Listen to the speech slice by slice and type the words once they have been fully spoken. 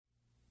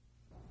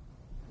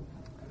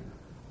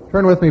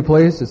Turn with me,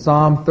 please, to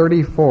Psalm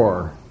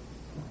 34.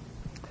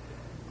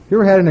 You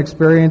ever had an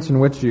experience in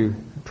which you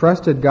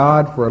trusted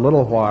God for a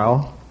little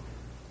while,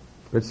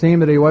 but it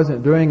seemed that He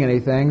wasn't doing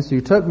anything, so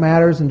you took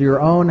matters into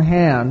your own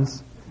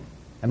hands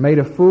and made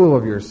a fool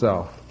of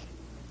yourself?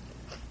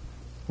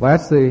 Well,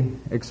 that's the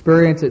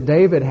experience that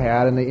David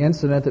had and the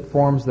incident that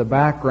forms the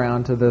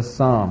background to this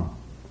psalm.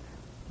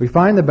 We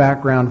find the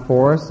background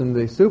for us in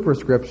the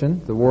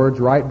superscription, the words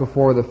right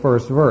before the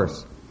first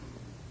verse.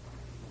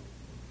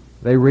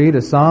 They read,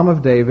 "A psalm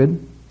of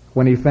David,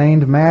 when he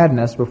feigned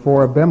madness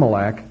before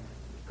Abimelech,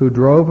 who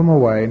drove him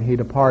away, and he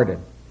departed."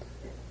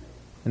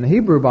 In the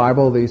Hebrew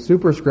Bible, the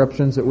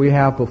superscriptions that we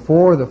have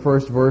before the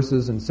first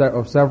verses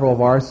of several of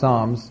our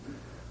psalms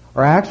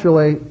are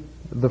actually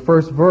the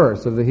first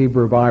verse of the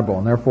Hebrew Bible,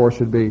 and therefore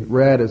should be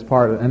read as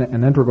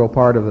an integral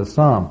part of the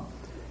psalm.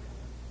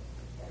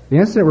 The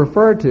incident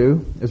referred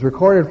to is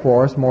recorded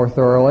for us more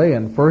thoroughly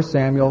in 1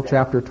 Samuel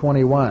chapter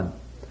 21.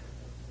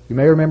 You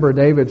may remember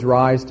David's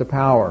rise to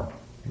power.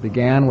 It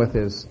began with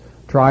his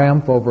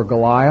triumph over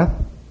Goliath.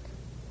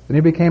 Then he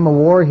became a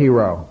war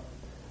hero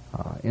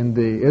in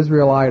the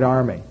Israelite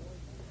army.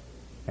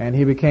 And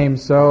he became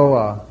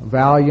so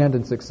valiant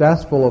and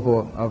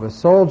successful of a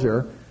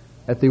soldier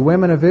that the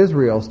women of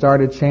Israel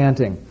started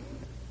chanting,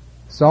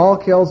 "Saul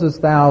kills his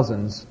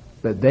thousands,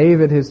 but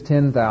David his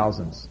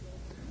 10,000s."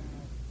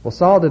 Well,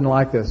 Saul didn't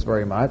like this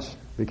very much,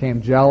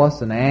 became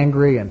jealous and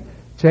angry and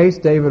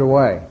chased David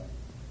away.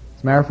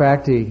 As a matter of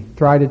fact, he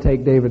tried to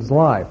take David's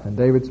life, and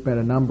David spent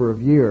a number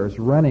of years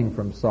running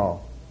from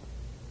Saul.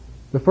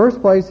 The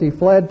first place he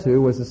fled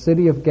to was the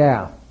city of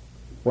Gath,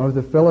 one of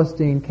the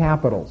Philistine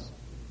capitals.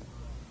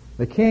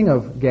 The king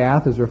of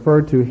Gath is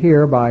referred to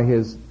here by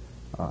his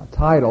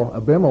title,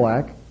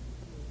 Abimelech.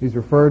 He's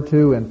referred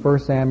to in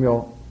 1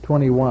 Samuel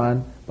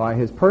 21 by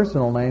his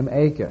personal name,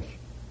 Achish.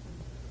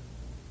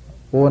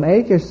 Well, when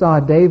Achish saw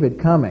David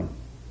coming,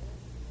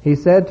 he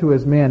said to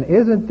his men,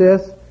 "Isn't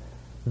this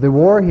the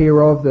war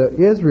hero of the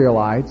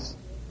Israelites,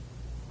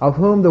 of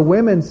whom the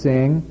women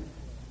sing,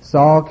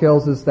 'Saul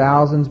kills his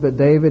thousands, but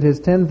David his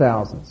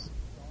 10,000s'?"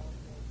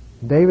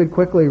 David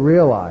quickly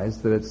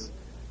realized that it's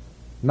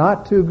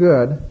not too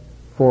good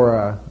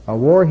for a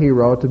war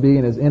hero to be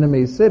in his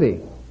enemy's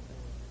city,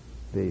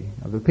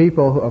 the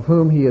people of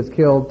whom he has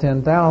killed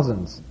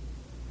 10,000s.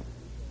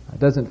 It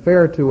doesn't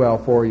fare too well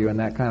for you in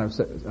that kind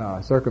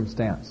of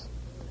circumstance.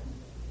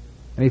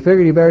 And he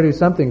figured he better do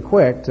something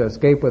quick to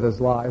escape with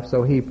his life,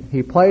 so he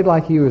played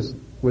like he was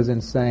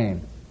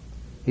insane.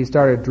 He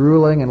started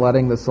drooling and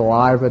letting the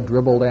saliva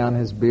dribble down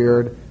his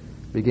beard,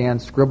 began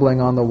scribbling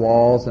on the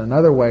walls, and in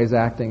other ways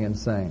acting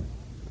insane.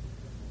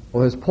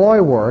 Well, his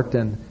ploy worked,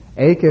 and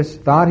Achish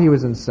thought he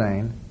was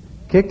insane,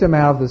 kicked him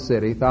out of the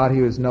city, thought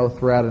he was no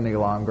threat any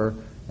longer,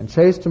 and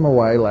chased him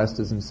away lest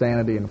his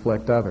insanity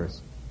inflict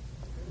others.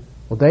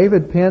 Well,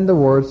 David penned the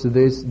words to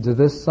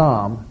this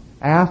psalm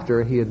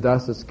after he had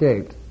thus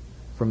escaped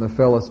from the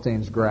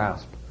Philistines'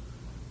 grasp.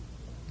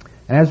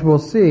 And as we'll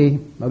see,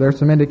 there's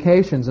some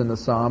indications in the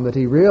psalm that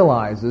he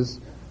realizes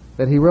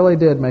that he really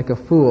did make a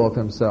fool of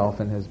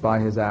himself by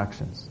his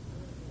actions.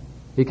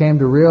 He came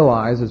to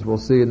realize, as we'll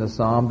see in the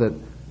psalm, that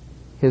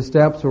his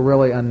steps were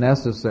really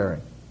unnecessary,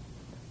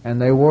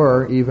 and they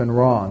were even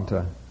wrong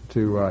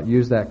to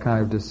use that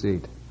kind of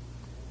deceit.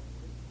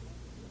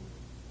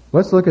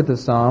 Let's look at the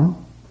psalm.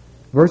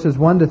 Verses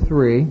 1 to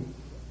 3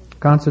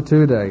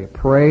 constitute a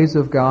praise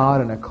of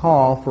God and a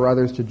call for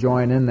others to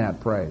join in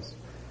that praise.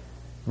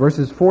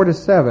 Verses 4 to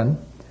 7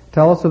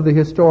 tell us of the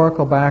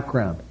historical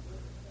background,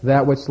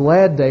 that which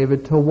led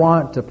David to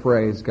want to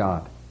praise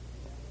God.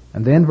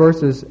 And then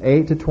verses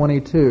 8 to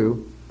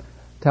 22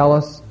 tell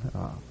us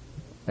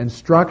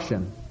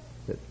instruction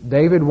that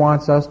David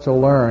wants us to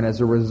learn as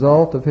a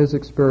result of his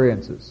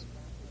experiences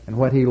and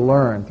what he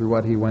learned through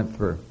what he went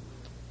through.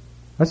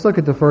 Let's look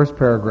at the first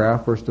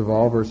paragraph, first of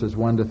all, verses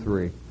 1 to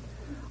 3.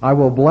 "I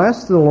will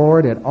bless the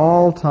Lord at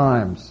all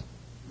times.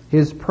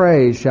 His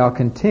praise shall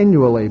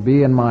continually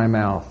be in my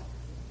mouth.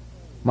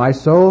 My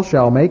soul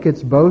shall make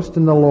its boast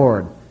in the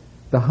Lord.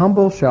 The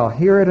humble shall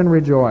hear it and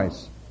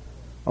rejoice.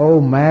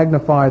 O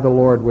magnify the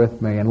Lord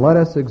with me, and let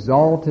us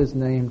exalt His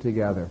name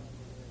together."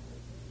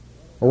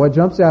 Well, what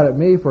jumps out at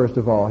me, first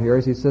of all, here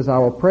is he says, "I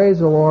will praise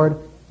the Lord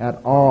at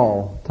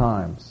all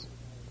times.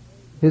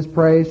 His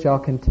praise shall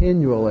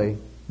continually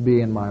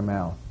be in my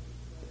mouth."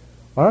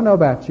 Well, I don't know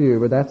about you,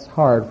 but that's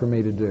hard for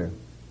me to do.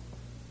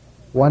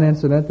 One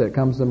incident that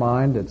comes to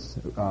mind, it's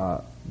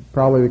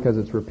probably because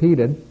it's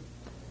repeated,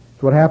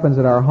 it's what happens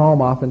at our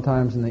home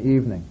oftentimes in the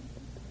evening.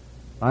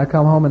 I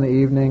come home in the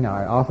evening,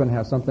 I often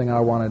have something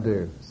I want to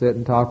do. Sit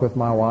and talk with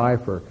my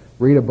wife, or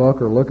read a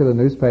book, or look at the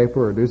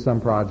newspaper, or do some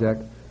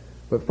project.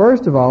 But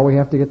first of all, we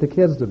have to get the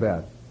kids to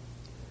bed.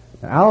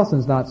 Now,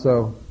 Allison's not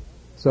so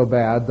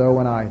bad, though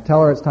when I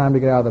tell her it's time to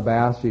get out of the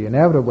bath, she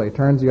inevitably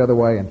turns the other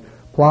way and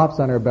plops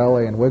on her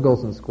belly and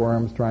wiggles and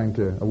squirms, trying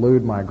to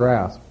elude my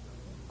grasp.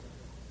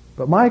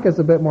 But Mike is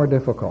a bit more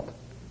difficult.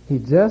 He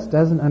just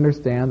doesn't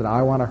understand that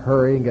I want to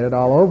hurry and get it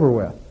all over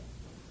with.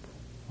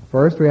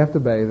 First we have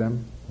to bathe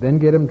him, then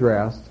get him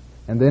dressed,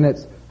 and then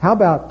it's How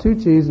about 2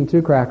 cheese and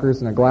 2 crackers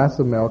and a glass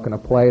of milk and a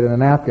plate and a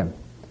napkin?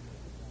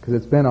 Because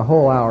it's been a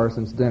whole hour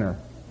since dinner.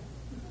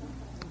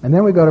 And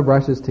then we go to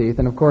brush his teeth,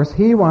 and of course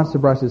he wants to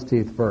brush his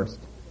teeth first.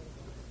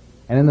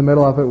 And in the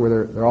middle of it,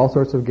 where there are all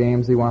sorts of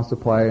games he wants to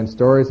play and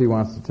stories he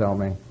wants to tell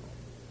me.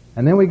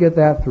 And then we get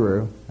that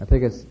through. I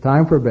think it's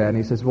time for bed, and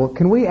he says, well,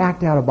 can we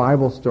act out a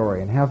Bible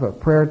story and have a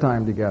prayer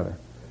time together?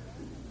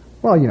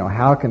 Well,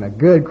 how can a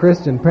good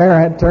Christian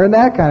parent turn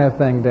that kind of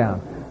thing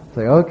down?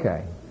 Say,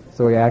 okay.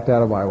 So we act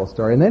out a Bible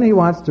story. And then he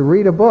wants to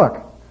read a book.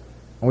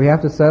 And we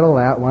have to settle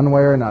that one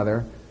way or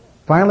another.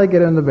 Finally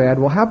get into bed.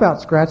 Well, how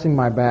about scratching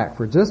my back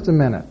for just a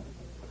minute?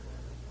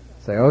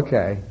 Say,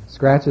 okay.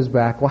 Scratch his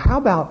back. Well, how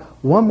about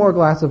one more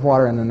glass of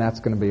water and then that's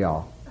going to be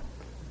all?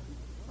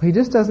 He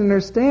just doesn't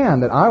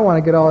understand that I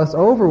want to get all this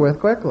over with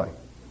quickly.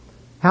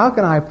 How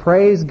can I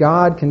praise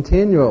God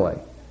continually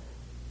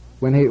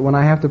when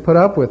I have to put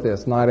up with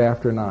this night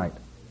after night?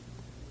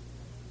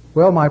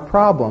 Well, my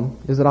problem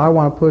is that I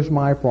want to push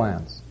my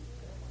plans.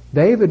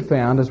 David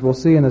found, as we'll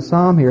see in the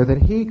psalm here, that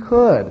he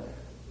could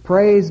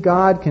praise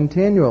God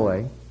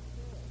continually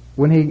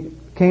when he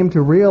came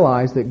to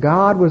realize that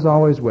God was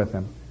always with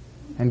him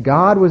and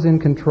God was in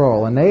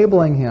control,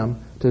 enabling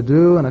him to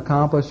do and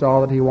accomplish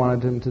all that he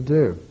wanted him to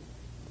do.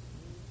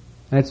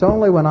 And it's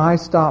only when I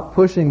stop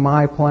pushing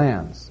my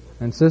plans,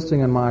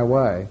 insisting on my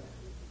way,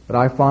 that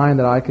I find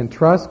that I can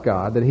trust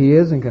God, that he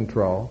is in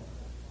control,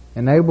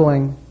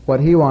 enabling what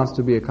he wants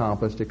to be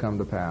accomplished to come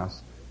to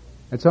pass.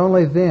 It's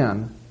only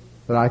then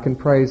that I can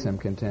praise him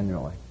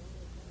continually.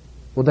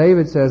 Well,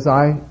 David says,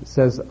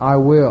 I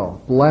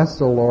will bless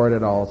the Lord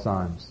at all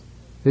times.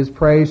 His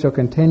praise shall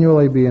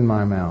continually be in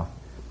my mouth.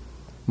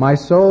 My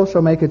soul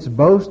shall make its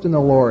boast in the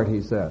Lord,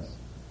 he says.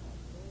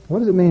 What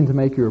does it mean to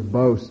make your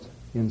boast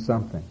in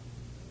something?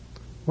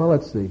 Well,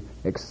 it's the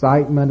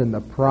excitement and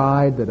the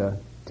pride that a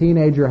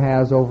teenager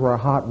has over a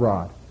hot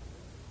rod,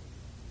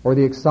 or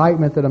the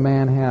excitement that a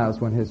man has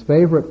when his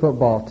favorite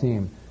football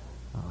team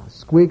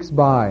squeaks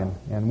by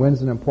and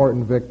wins an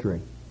important victory,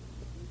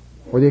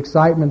 or the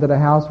excitement that a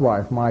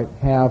housewife might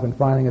have in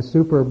finding a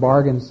super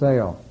bargain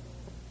sale.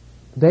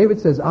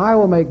 David says, I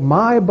will make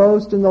my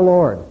boast in the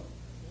Lord.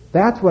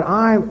 That's what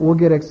I will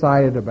get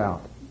excited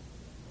about,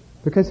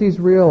 because he's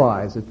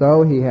realized that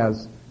though he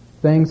has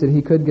things that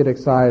he could get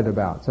excited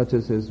about, such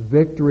as his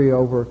victory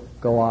over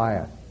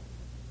Goliath,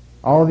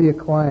 all the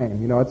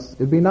acclaim.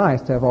 It'd be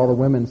nice to have all the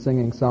women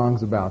singing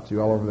songs about you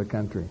all over the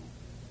country.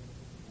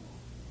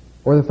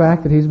 Or the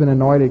fact that he's been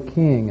anointed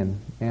king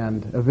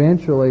and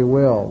eventually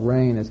will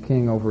reign as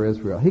king over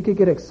Israel. He could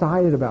get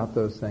excited about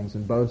those things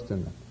and boast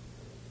in them.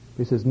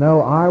 He says,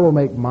 no, I will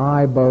make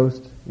my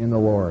boast in the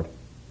Lord.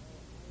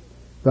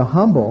 The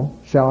humble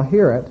shall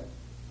hear it,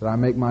 that I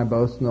make my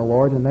boast in the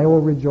Lord, and they will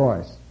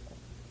rejoice.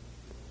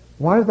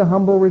 Why do the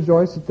humble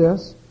rejoice at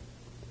this?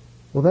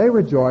 Well, they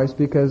rejoice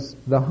because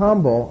the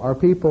humble are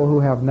people who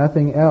have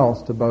nothing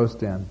else to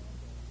boast in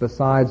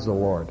besides the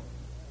Lord.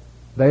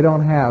 They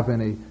don't have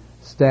any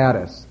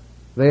status.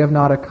 They have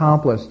not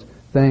accomplished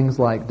things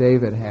like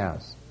David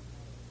has.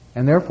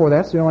 And therefore,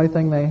 that's the only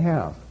thing they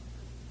have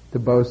to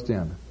boast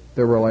in,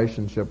 their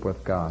relationship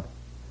with God.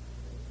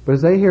 But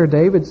as they hear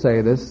David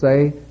say this,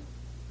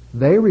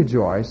 they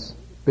rejoice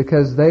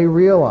because they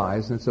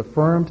realize, and it's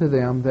affirmed to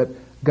them, that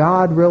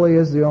God really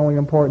is the only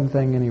important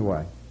thing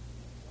anyway.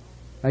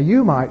 Now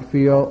you might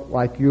feel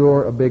like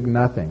you're a big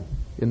nothing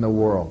in the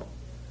world.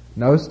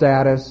 No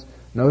status,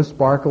 no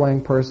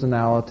sparkling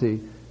personality,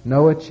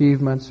 no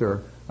achievements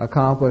or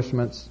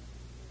accomplishments.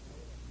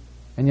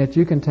 And yet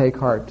you can take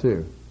heart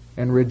too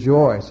and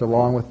rejoice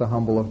along with the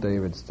humble of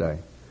David's day.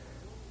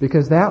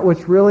 Because that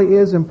which really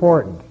is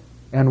important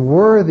and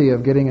worthy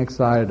of getting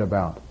excited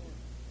about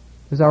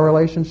is our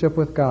relationship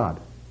with God.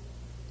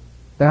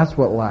 That's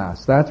what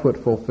lasts. That's what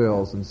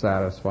fulfills and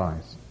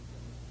satisfies.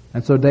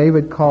 And so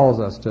David calls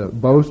us to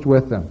boast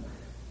with him.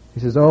 He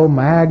says, oh,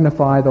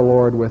 magnify the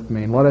Lord with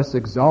me, and let us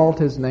exalt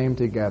his name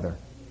together.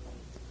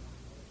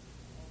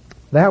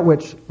 That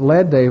which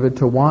led David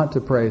to want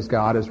to praise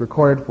God is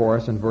recorded for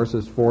us in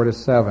verses 4 to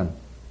 7,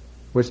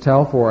 which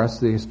tell for us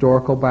the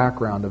historical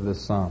background of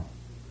this psalm.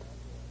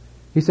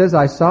 He says,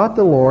 I sought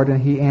the Lord,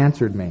 and he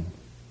answered me,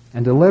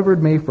 and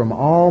delivered me from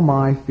all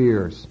my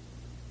fears.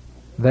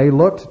 They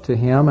looked to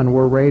him and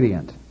were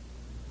radiant,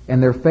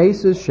 and their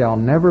faces shall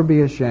never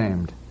be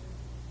ashamed.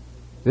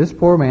 This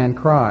poor man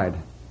cried,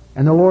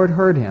 and the Lord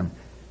heard him,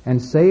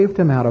 and saved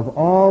him out of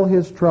all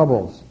his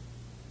troubles.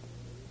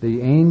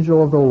 The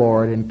angel of the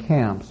Lord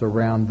encamps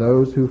around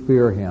those who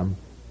fear him,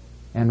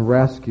 and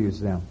rescues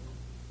them.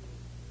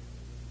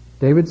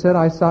 David said,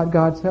 I sought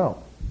God's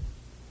help.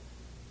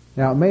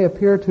 Now, it may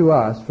appear to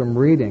us from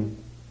reading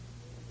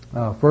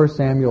 1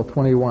 Samuel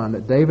 21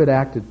 that David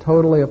acted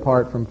totally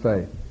apart from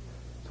faith.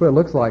 That's what it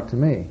looks like to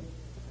me. And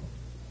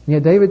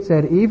yet David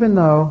said, even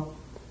though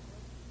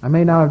I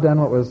may not have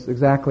done what was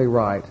exactly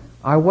right,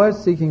 I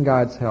was seeking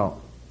God's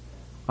help.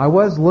 I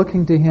was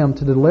looking to him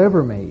to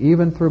deliver me,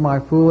 even through my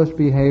foolish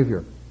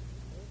behavior,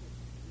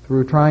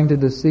 through trying to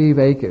deceive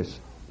Achish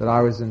that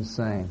I was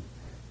insane.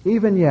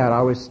 Even yet,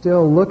 I was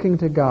still looking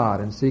to God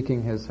and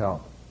seeking his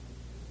help.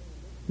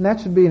 And that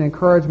should be an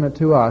encouragement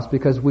to us,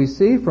 because we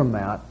see from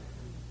that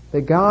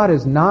God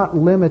is not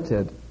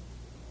limited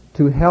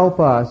to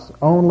help us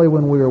only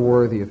when we are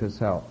worthy of His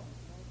help.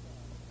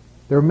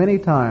 There are many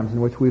times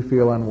in which we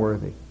feel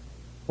unworthy.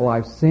 Well,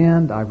 I've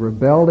sinned, I've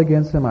rebelled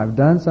against Him, I've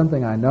done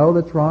something I know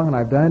that's wrong, and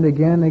I've done it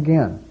again and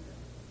again.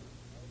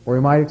 Or we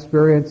might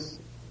experience,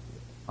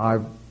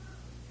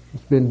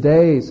 it's been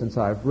days since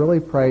I've really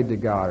prayed to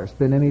God, or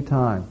spent any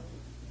time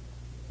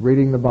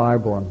reading the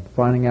Bible and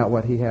finding out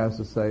what He has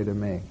to say to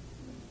me.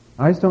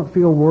 I just don't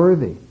feel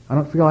worthy. I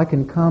don't feel I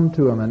can come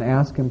to Him and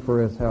ask Him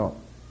for His help.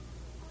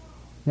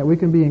 Yet we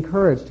can be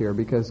encouraged here,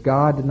 because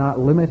God did not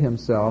limit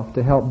Himself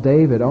to help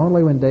David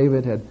only when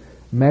David had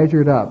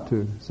measured up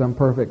to some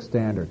perfect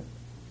standard.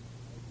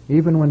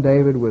 Even when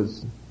David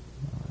was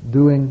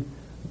doing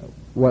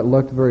what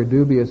looked very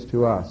dubious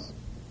to us,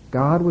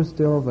 God was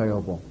still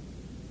available.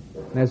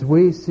 And as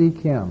we seek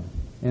Him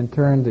and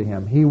turn to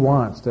Him, He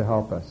wants to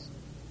help us.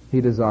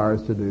 He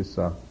desires to do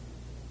so.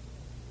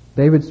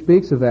 David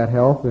speaks of that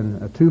help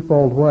in a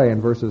twofold way in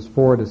verses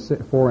 4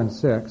 and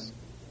 6.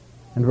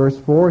 In verse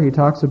 4, he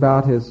talks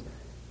about his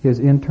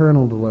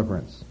internal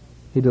deliverance.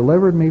 He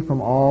delivered me from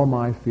all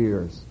my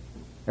fears,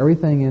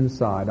 everything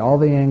inside, all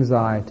the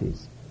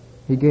anxieties.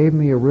 He gave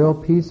me a real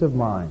peace of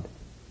mind.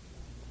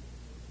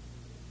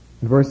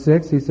 In verse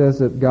 6, he says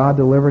that God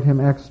delivered him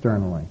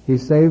externally. He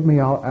saved me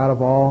out of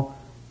all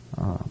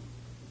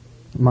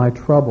my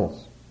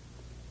troubles.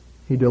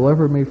 He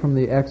delivered me from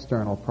the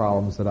external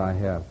problems that I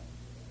have.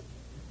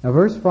 Now,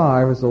 verse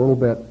 5 looks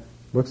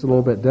a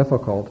little bit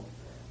difficult.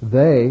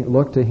 They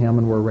looked to Him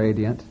and were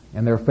radiant,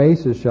 and their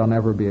faces shall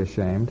never be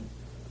ashamed.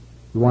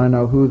 You want to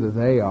know who the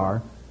they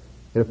are.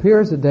 It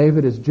appears that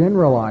David is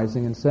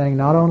generalizing and saying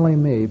not only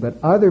me,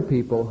 but other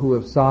people who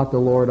have sought the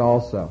Lord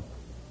also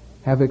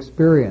have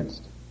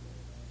experienced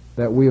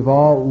that we've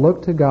all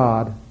looked to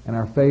God and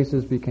our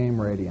faces became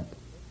radiant.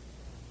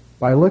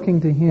 By looking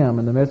to Him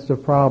in the midst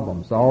of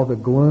problems, all the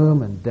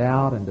gloom and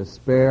doubt and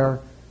despair,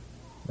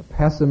 the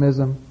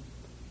pessimism,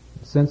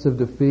 the sense of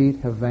defeat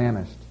have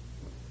vanished.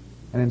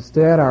 And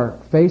instead our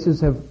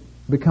faces have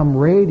become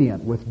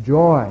radiant with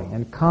joy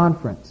and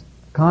confidence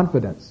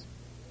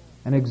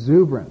and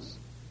exuberance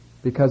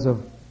because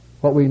of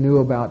what we knew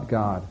about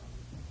God.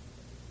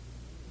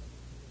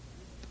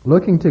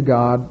 Looking to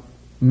God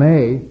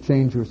may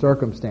change your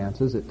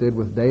circumstances. It did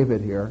with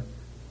David here.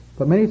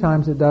 But many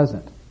times it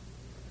doesn't.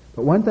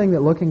 But one thing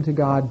that looking to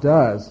God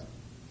does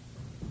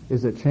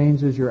is it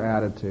changes your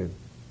attitude,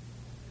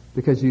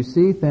 because you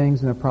see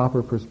things in a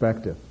proper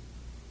perspective.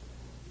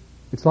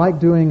 It's like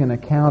doing an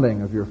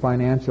accounting of your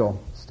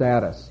financial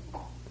status.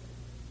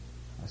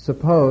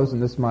 Suppose,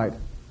 and this might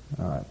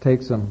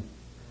take some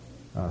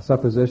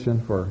supposition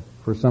for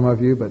some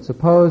of you, but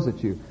suppose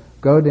that you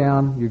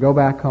go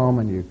back home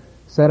and you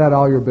set out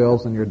all your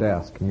bills on your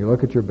desk, and you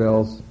look at your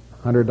bills,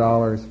 $100,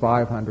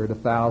 $500,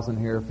 $1,000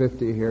 here,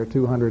 $50 here,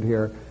 $200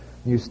 here,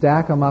 and you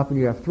stack them up and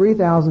you have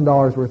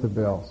 $3,000 worth of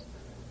bills.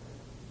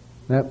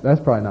 That's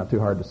probably not too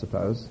hard to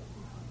suppose.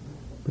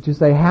 But you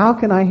say, how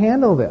can I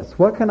handle this?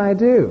 What can I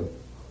do?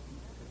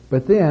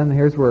 But then,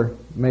 here's where it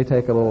may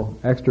take a little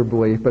extra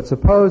belief, but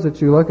suppose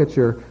that you look at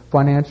your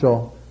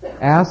financial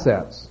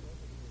assets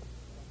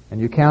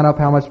and you count up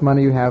how much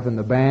money you have in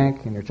the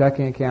bank, in your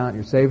checking account,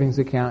 your savings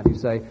account, and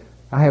you say,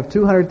 I have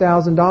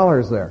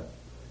 $200,000 there.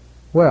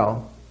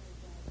 Well,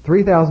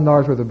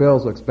 $3,000 worth of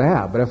bills looks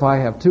bad, but if I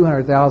have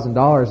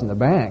 $200,000 in the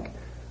bank,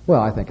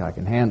 well, I think I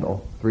can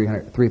handle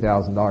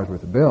 $3,000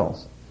 worth of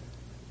bills.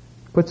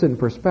 Puts it in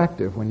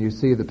perspective when you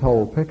see the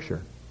total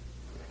picture.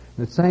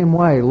 In the same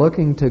way,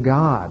 looking to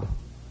God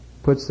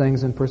puts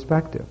things in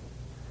perspective.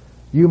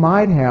 You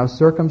might have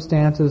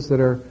circumstances that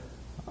are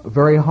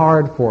very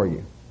hard for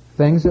you,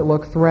 things that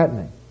look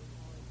threatening.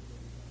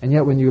 And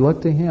yet when you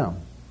look to Him,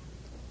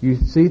 you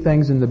see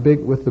things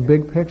with the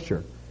big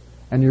picture,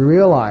 and you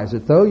realize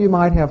that though you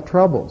might have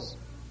troubles,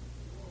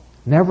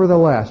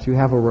 nevertheless you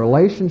have a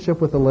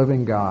relationship with the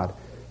living God.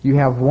 You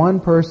have one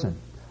person,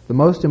 the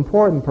most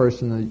important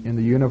person in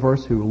the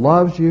universe, who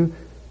loves you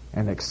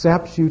and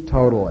accepts you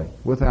totally,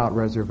 without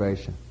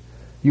reservation.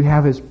 You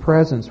have His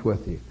presence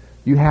with you.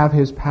 You have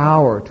His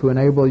power to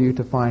enable you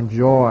to find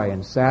joy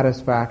and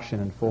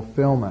satisfaction and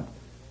fulfillment,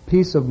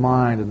 peace of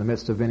mind in the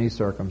midst of any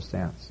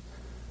circumstance.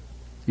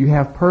 You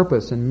have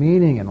purpose and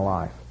meaning in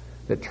life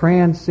that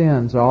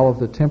transcends all of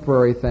the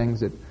temporary things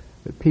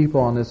that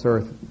people on this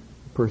earth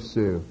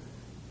pursue.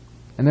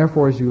 And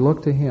therefore, as you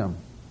look to Him,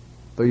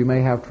 though you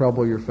may have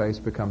trouble, your face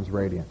becomes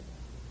radiant.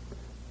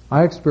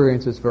 I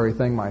experienced this very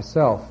thing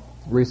myself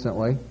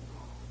recently.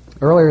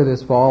 Earlier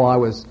this fall, I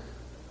was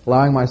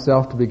allowing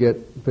myself to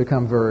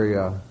become very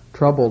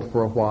troubled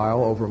for a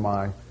while over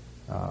my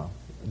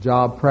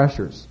job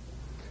pressures.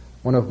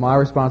 One of my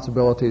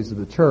responsibilities of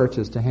the church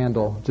is to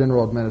handle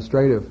general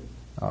administrative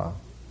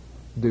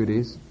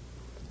duties.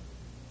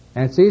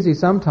 And it's easy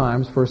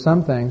sometimes for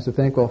some things to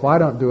think, well, if I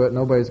don't do it,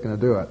 nobody's going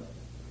to do it.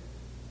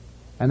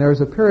 And there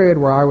was a period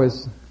where I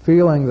was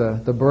feeling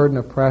the burden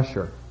of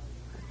pressure.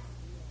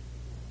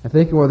 and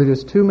thinking, well,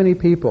 there's just too many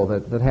people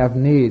that have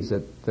needs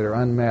that are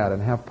unmet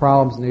and have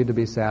problems that need to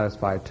be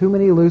satisfied. Too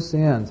many loose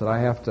ends that I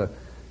have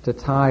to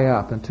tie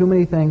up, and too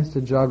many things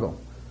to juggle.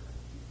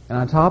 And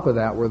on top of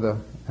that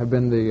have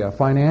been the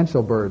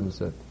financial burdens,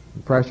 the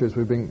pressures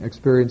we've been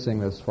experiencing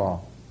this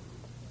fall.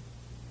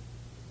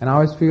 And I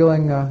was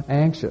feeling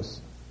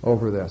anxious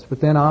over this.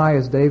 But then I,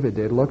 as David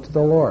did, looked to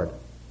the Lord.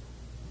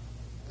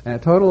 And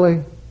it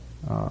totally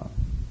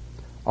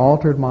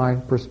altered my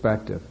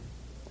perspective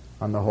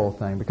on the whole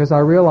thing. Because I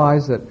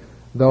realized that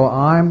though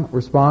I'm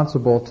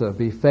responsible to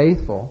be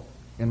faithful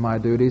in my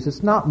duties,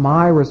 it's not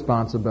my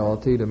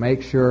responsibility to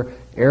make sure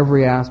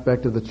every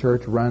aspect of the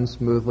church runs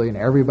smoothly and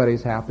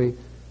everybody's happy.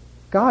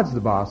 God's the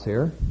boss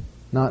here,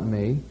 not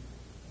me.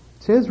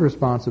 It's His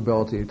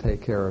responsibility to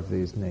take care of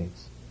these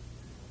needs.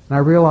 And I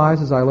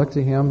realized as I looked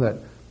to Him that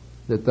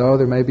though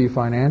there may be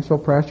financial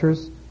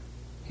pressures,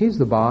 He's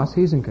the boss,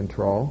 He's in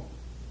control.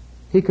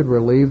 He could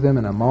relieve them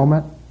in a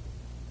moment,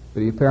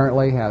 but He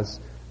apparently has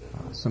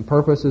some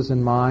purposes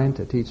in mind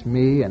to teach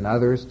me and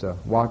others to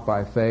walk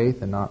by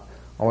faith and not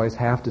always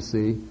have to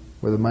see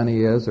where the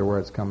money is or where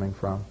it's coming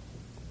from.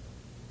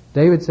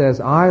 David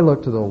says, I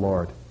looked to the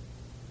Lord,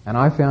 and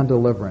I found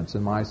deliverance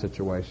in my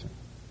situation,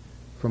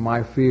 from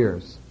my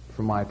fears,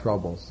 from my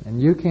troubles.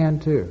 And you can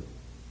too.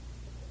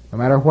 No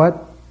matter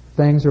what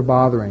things are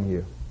bothering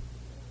you,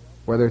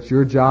 whether it's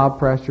your job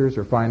pressures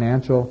or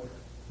financial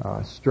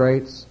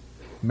straits,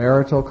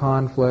 marital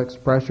conflicts,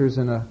 pressures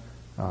in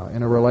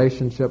a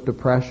relationship,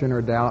 depression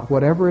or doubt,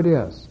 whatever it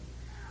is,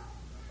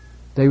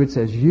 David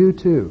says, you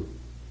too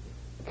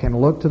can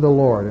look to the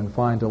Lord and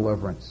find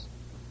deliverance.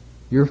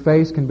 Your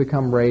face can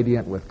become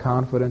radiant with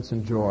confidence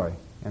and joy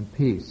and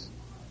peace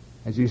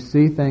as you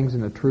see things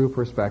in a true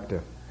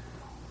perspective.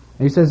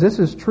 And he says this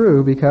is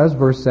true because,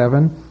 verse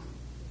 7,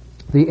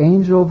 the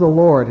angel of the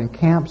Lord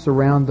encamps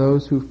around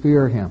those who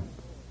fear Him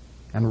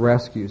and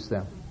rescues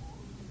them.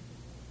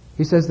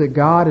 He says that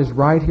God is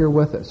right here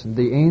with us. And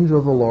the angel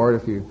of the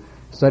Lord, if you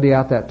study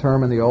out that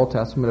term in the Old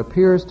Testament,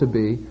 appears to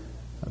be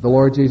the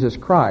Lord Jesus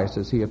Christ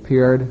as He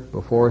appeared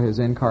before His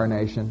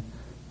incarnation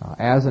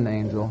as an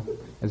angel,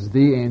 as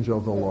the angel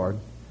of the Lord.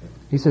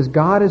 He says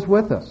God is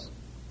with us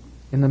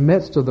in the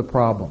midst of the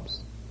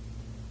problems.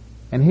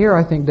 And here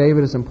I think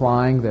David is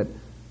implying that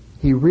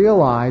he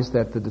realized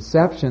that the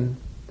deception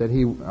that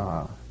he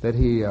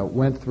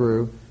went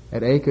through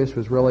at Achish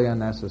was really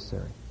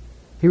unnecessary.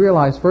 He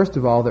realized, first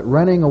of all, that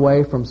running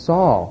away from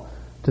Saul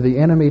to the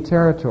enemy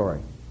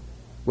territory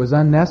was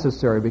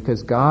unnecessary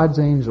because God's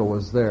angel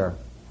was there,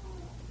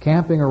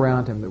 camping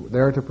around him,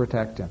 there to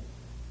protect him.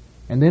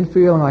 And then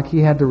feeling like he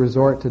had to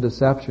resort to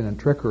deception and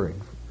trickery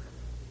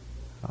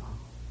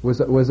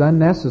was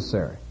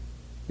unnecessary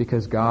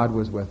because God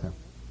was with him.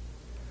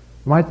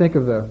 You might think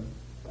of the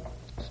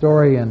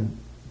story in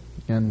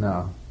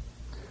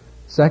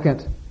 2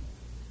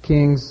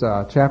 Kings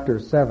chapter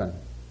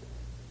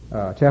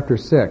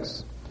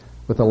 6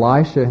 with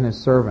Elisha and his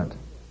servant.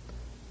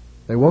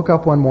 They woke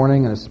up one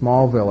morning in a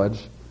small village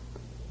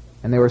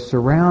and they were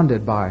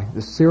surrounded by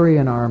the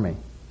Syrian army.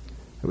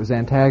 It was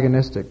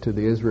antagonistic to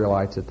the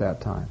Israelites at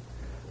that time.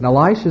 And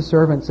Elisha's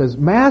servant says,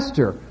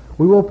 Master,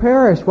 we will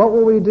perish. What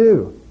will we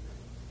do?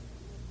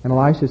 And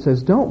Elisha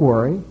says, don't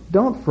worry.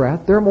 Don't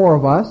fret. There are more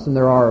of us than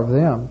there are of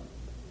them.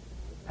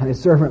 And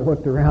his servant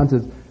looked around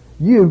and says,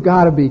 you've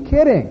got to be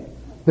kidding.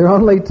 There are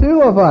only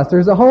 2 of us.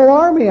 There's a whole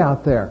army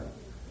out there.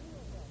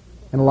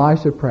 And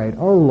Elisha prayed,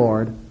 oh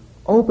Lord,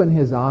 open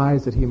his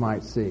eyes that he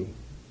might see.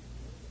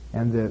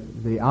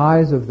 And the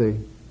eyes of the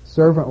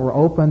servant were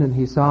opened, and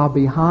he saw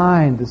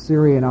behind the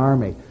Syrian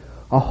army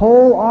a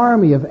whole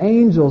army of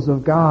angels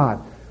of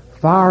God,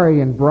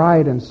 fiery and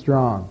bright and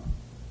strong.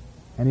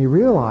 And he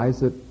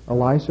realized that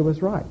Elisha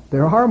was right.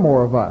 There are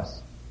more of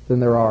us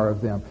than there are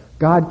of them.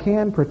 God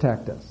can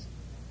protect us.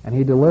 And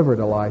he delivered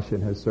Elisha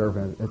and his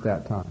servant at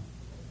that time.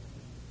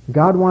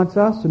 God wants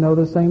us to know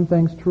the same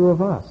thing's true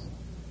of us.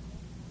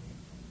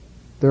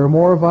 There are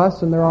more of us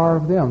than there are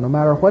of them. No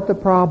matter what the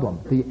problem,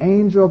 the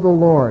angel of the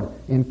Lord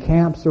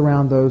encamps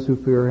around those who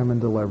fear Him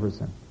and delivers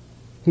them.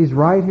 He's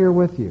right here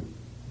with you.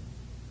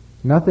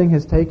 Nothing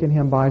has taken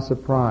Him by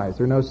surprise.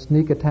 There are no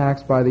sneak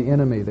attacks by the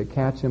enemy that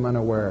catch Him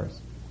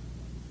unawares.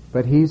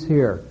 But He's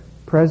here,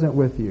 present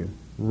with you,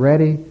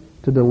 ready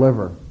to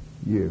deliver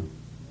you.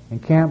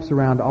 Encamps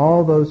around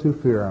all those who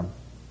fear Him.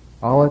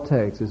 All it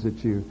takes is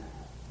that you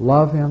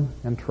love Him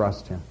and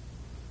trust Him.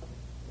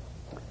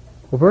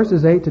 Well,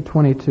 verses 8 to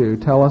 22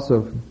 tell us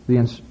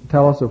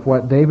of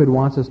what David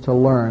wants us to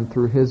learn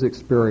through his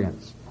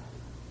experience.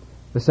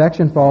 The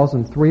section falls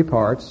in 3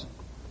 parts.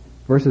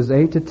 Verses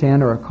 8 to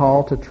 10 are a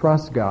call to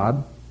trust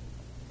God.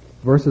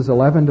 Verses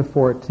 11 to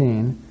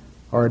 14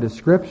 are a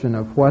description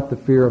of what the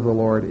fear of the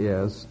Lord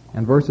is.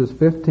 And verses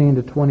 15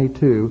 to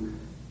 22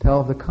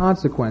 tell of the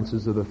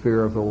consequences of the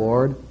fear of the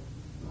Lord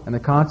and the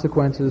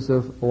consequences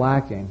of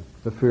lacking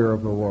the fear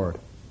of the Lord.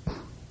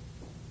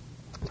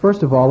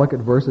 First of all, look at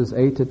verses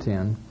 8 to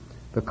 10,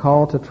 the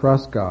call to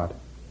trust God.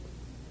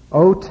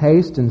 Oh,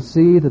 taste and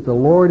see that the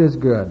Lord is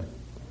good.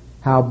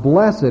 How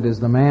blessed is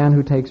the man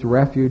who takes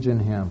refuge in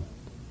Him.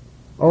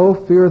 "O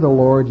fear the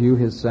Lord, you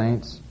his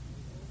saints,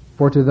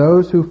 for to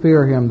those who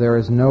fear him there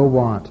is no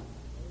want.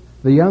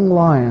 The young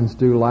lions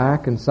do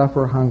lack and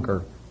suffer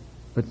hunger,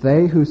 but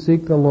they who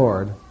seek the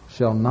Lord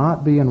shall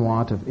not be in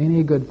want of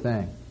any good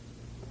thing."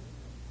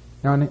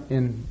 Now,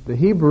 in the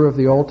Hebrew of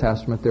the Old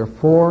Testament, there are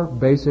 4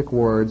 basic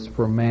words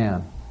for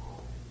man.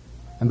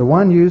 And the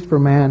one used for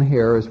man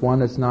here is one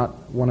that's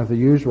not one of the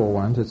usual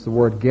ones. It's the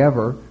word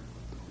gever,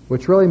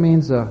 which really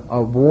means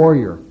a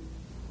warrior,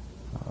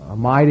 a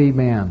mighty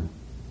man.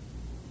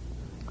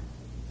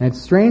 And it's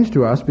strange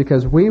to us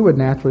because we would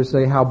naturally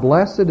say, how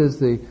blessed is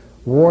the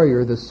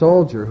warrior, the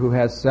soldier, who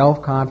has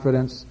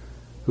self-confidence,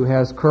 who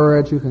has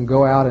courage, who can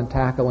go out and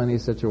tackle any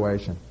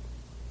situation.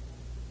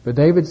 But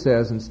David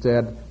says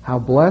instead, how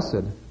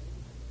blessed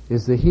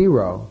is the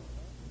hero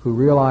who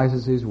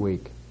realizes he's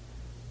weak,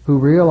 who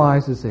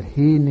realizes that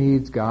he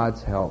needs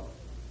God's help,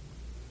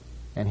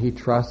 and he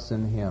trusts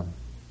in him.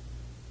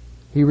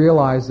 He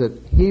realized that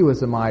he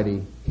was a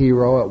mighty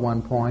hero at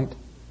one point,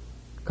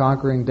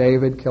 conquering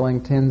David,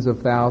 killing tens of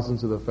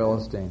thousands of the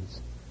Philistines.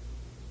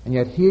 And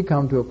yet he had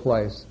come to a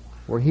place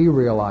where he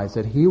realized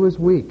that he was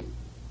weak,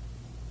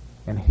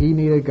 and he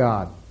needed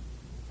God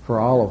for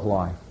all of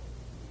life.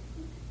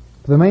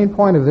 The main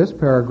point of this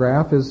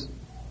paragraph is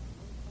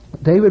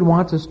David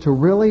wants us to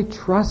really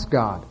trust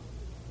God,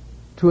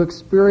 to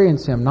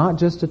experience him, not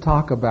just to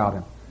talk about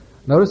him.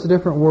 Notice the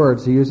different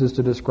words he uses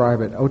to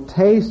describe it. "Oh,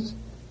 taste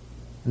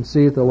and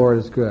see that the Lord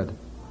is good.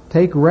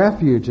 Take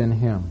refuge in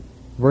him."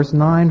 Verse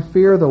 9,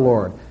 "Fear the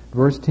Lord."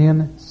 Verse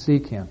 10,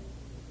 "Seek him."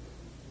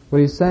 What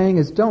he's saying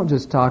is, don't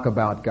just talk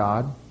about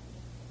God.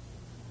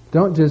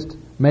 Don't just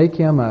make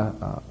him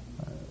a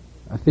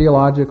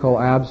theological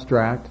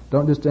abstract.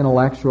 Don't just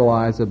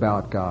intellectualize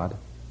about God.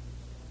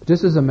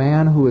 Just as a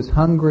man who is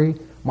hungry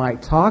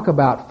might talk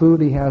about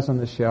food he has on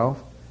the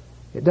shelf,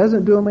 it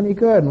doesn't do him any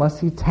good unless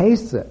he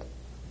tastes it.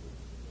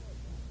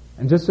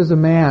 And just as a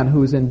man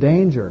who is in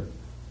danger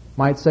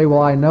might say,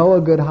 "Well, I know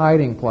a good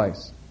hiding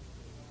place,"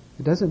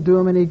 it doesn't do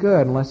him any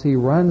good unless he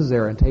runs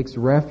there and takes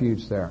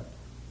refuge there.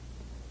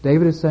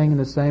 David is saying in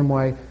the same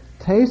way,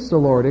 taste the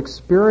Lord,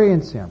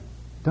 experience him.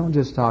 Don't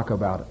just talk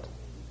about it.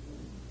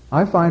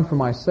 I find for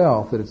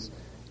myself that it's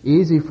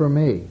easy for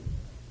me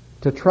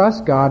to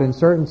trust God in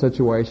certain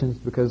situations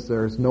because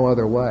there's no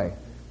other way.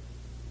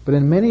 But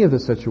in many of the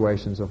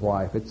situations of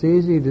life, it's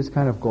easy to just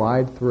kind of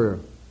glide through,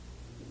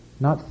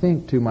 not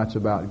think too much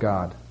about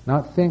God,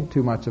 not think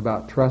too much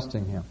about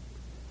trusting him.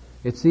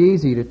 It's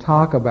easy to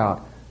talk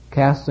about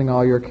casting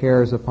all your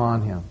cares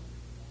upon him.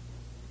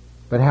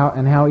 But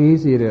how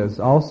easy it is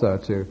also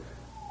to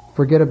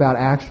forget about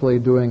actually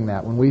doing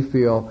that when we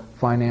feel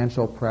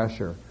financial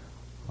pressure,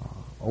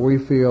 or we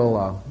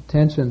feel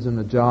tensions in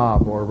the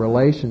job or a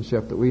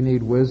relationship that we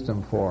need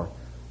wisdom for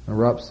and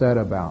we're upset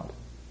about.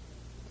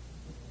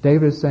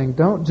 David is saying,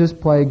 don't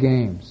just play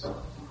games,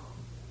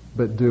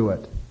 but do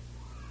it.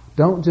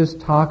 Don't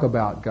just talk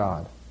about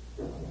God,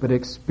 but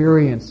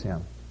experience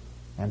him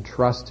and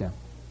trust him.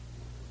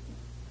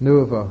 I knew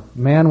of a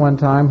man one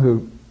time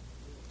who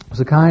was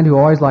the kind who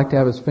always liked to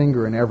have his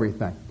finger in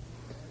everything.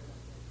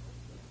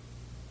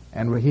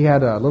 And he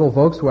had a little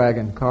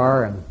Volkswagen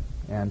car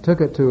and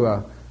took it to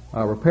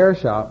a repair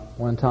shop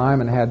one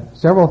time and had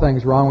several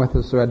things wrong with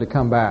it, so had to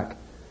come back.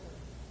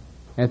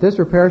 And at this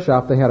repair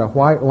shop, they had a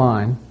white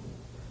line.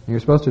 And you're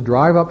supposed to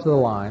drive up to the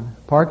line,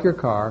 park your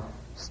car,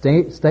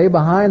 stay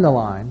behind the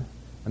line,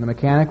 and the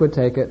mechanic would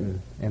take it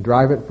and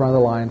drive it in front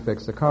of the line and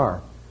fix the car.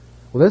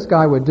 Well, this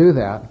guy would do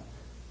that,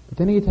 but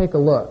then he'd take a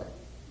look,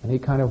 and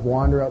he'd kind of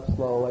wander up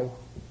slowly,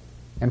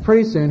 and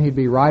pretty soon he'd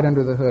be right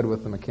under the hood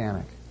with the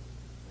mechanic,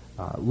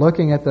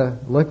 looking at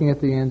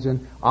the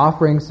engine,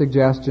 offering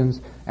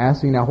suggestions,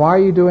 asking, "Now, why are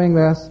you doing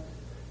this?"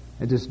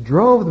 It just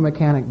drove the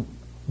mechanic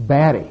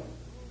batty.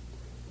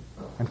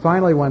 And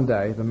finally one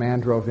day, the man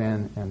drove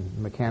in, and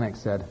the mechanic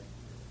said,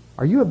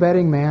 "Are you a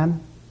betting man?"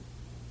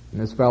 And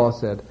this fellow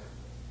said,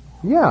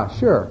 "Yeah,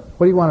 sure.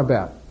 What do you want to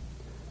bet?"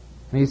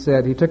 And he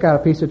said, he took out a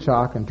piece of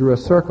chalk and drew a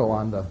circle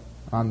on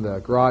the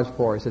garage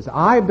floor. He says,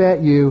 "I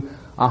bet you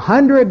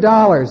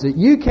 $100 that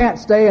you can't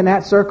stay in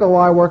that circle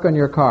while I work on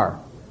your car."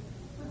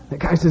 The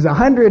guy says,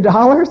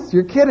 $100?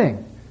 You're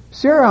kidding.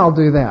 "Sure, I'll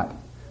do that."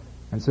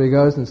 And so he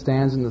goes and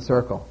stands in the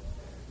circle.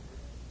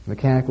 The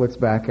mechanic looks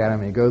back at him,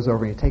 and he goes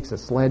over and he takes a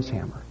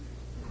sledgehammer.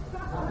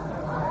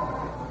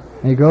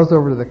 And he goes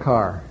over to the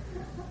car,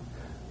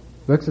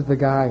 looks at the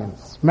guy, and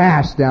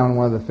smashed down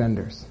one of the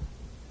fenders.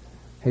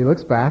 He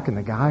looks back, and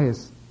the guy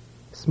is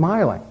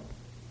smiling.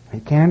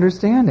 He can't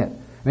understand it.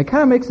 And it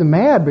kind of makes him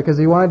mad because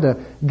he wanted to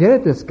get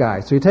at this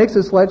guy. So he takes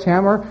his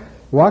sledgehammer,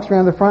 walks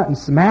around the front, and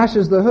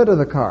smashes the hood of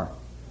the car.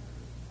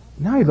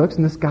 Now he looks,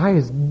 and this guy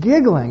is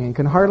giggling and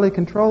can hardly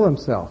control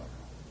himself.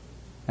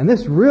 And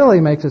this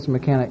really makes this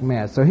mechanic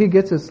mad. So he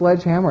gets his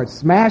sledgehammer and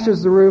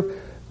smashes the roof,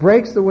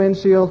 breaks the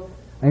windshield,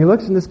 and he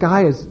looks, and this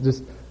guy is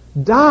just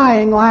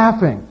dying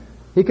laughing.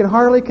 He can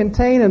hardly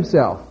contain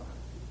himself.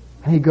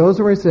 And he goes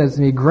over and says,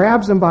 and he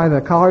grabs him by the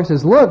collar and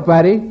says, "Look,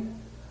 buddy,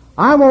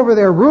 I'm over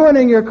there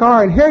ruining your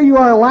car, and here you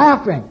are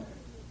laughing.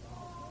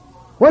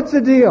 What's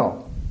the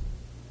deal?"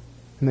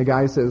 And the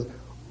guy says,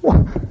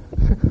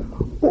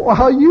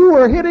 while you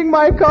were hitting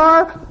my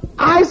car,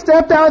 I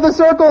stepped out of the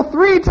circle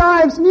 3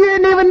 times and you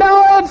didn't even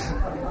know it!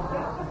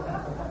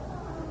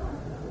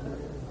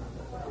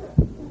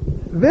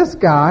 This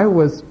guy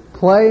was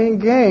playing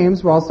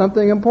games while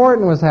something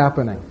important was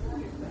happening.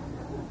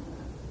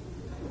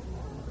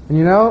 And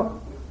you know,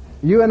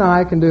 you and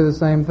I can do the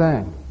same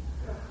thing.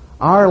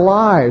 Our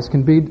lives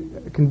can be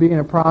in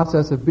a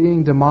process of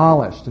being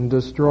demolished and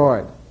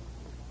destroyed.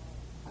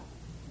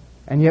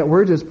 And yet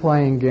we're just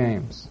playing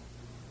games.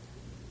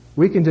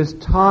 We can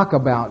just talk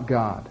about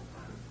God,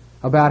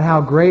 about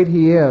how great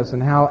He is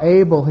and how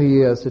able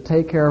He is to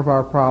take care of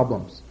our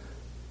problems,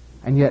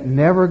 and yet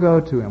never go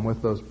to Him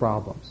with those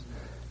problems.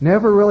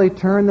 Never really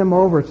turn them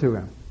over to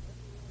Him.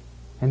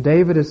 And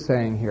David is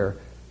saying here,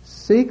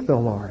 seek the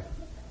Lord.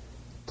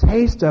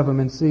 Taste of Him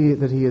and see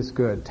that He is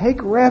good.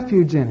 Take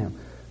refuge in Him.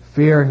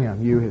 Fear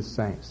Him, you His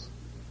saints.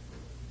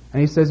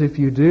 And he says, if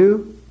you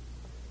do,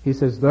 he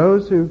says,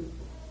 those who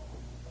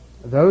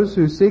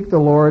seek the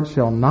Lord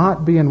shall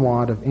not be in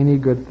want of any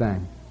good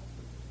thing.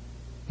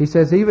 He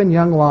says, even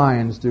young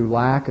lions do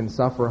lack and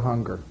suffer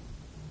hunger.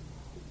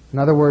 In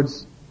other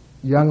words,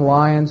 young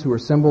lions who are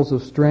symbols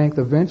of strength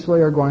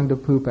eventually are going to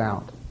poop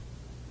out.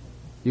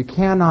 You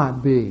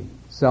cannot be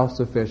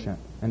self-sufficient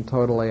and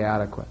totally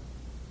adequate.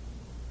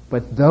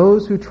 But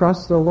those who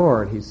trust the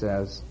Lord, he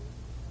says,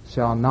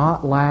 shall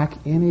not lack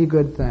any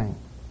good thing.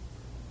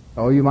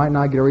 Oh, you might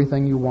not get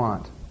everything you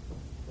want,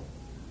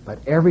 but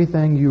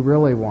everything you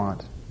really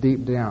want,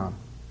 deep down,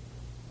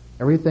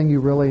 everything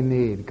you really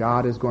need,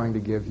 God is going to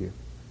give you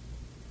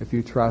if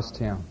you trust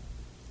Him.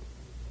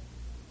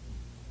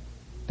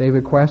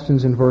 David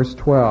questions in verse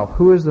 12,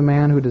 who is the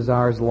man who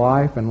desires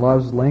life and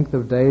loves length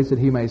of days that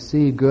he may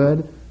see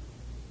good?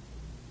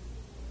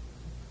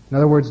 In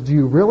other words, do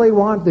you really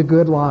want the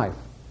good life?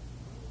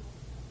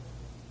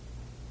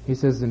 He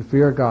says, then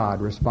fear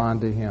God,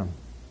 respond to Him.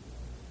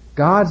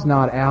 God's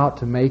not out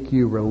to make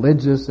you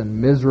religious and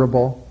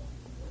miserable.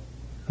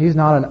 He's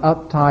not an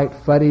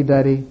uptight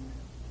fuddy-duddy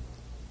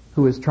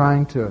who is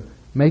trying to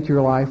make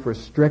your life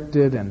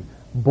restricted and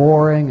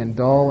boring and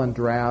dull and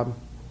drab.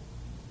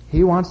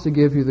 He wants to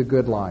give you the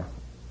good life,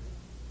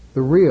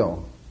 the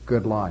real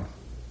good life.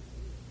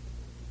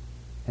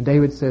 And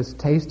David says,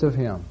 taste of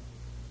Him,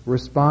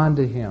 respond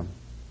to Him,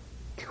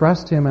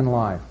 trust Him in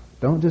life.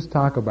 Don't just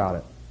talk about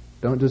it.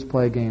 Don't just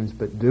play games,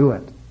 but do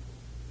it.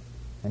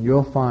 And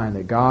you'll find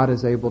that God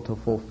is able to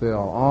fulfill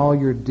all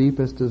your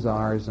deepest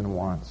desires and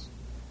wants.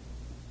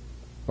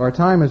 Well, our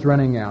time is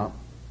running out.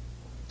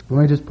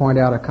 Let me just point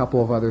out a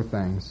couple of other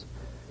things.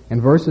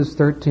 In verses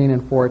 13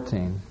 and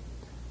 14,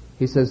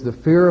 he says, the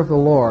fear of the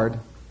Lord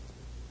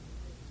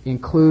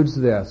includes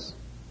this.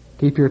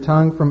 Keep your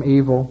tongue from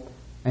evil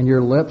and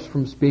your lips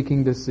from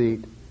speaking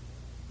deceit.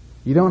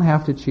 You don't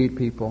have to cheat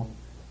people.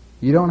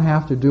 You don't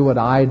have to do what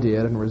I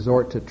did and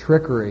resort to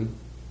trickery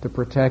to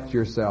protect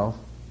yourself.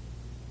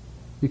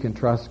 You can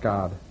trust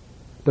God.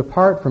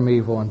 Depart from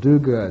evil and do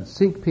good.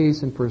 Seek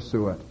peace and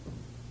pursue it.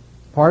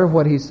 Part of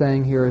what he's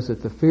saying here is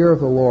that the fear of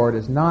the Lord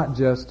is not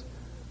just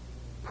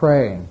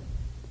praying.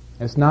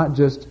 It's not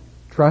just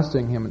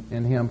trusting Him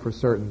in Him for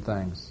certain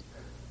things.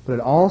 But it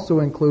also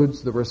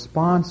includes the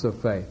response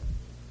of faith,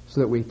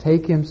 so that we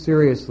take Him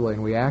seriously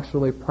and we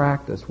actually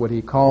practice what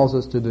He calls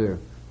us to do.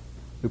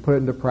 We put it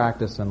into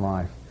practice in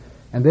life.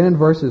 And then in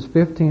verses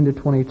 15 to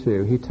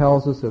 22, he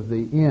tells us of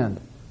the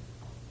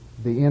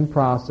end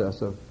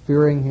process of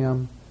fearing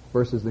Him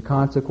versus the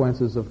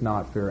consequences of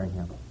not fearing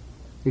Him.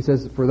 He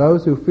says, for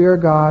those who fear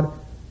God,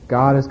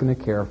 God is going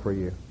to care for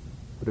you.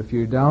 But if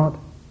you don't,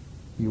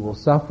 you will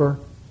suffer,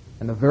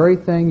 and the very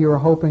thing you are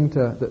hoping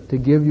to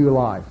give you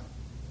life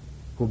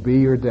will be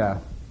your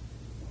death.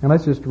 And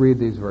let's just read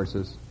these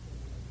verses.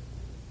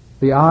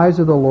 The eyes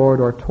of the Lord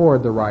are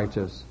toward the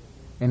righteous,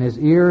 and His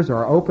ears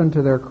are open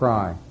to their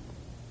cry.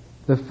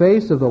 The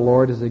face of the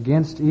Lord is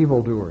against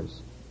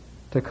evildoers,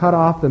 to cut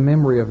off the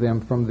memory of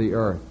them from the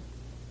earth.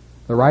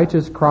 The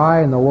righteous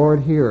cry, and the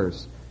Lord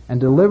hears, and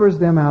delivers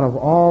them out of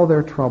all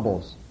their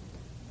troubles.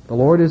 The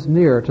Lord is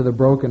near to the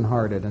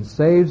brokenhearted, and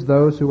saves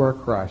those who are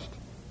crushed.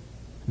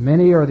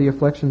 Many are the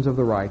afflictions of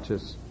the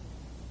righteous,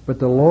 but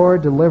the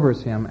Lord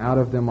delivers him out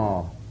of them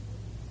all.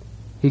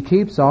 He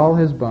keeps all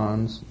his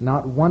bones,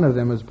 not one of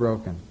them is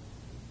broken.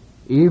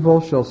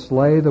 Evil shall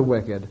slay the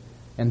wicked,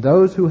 and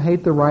those who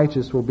hate the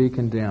righteous will be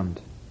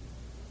condemned.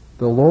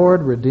 The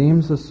Lord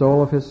redeems the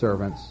soul of His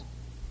servants,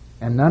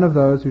 and none of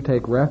those who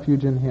take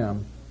refuge in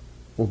Him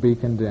will be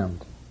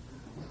condemned.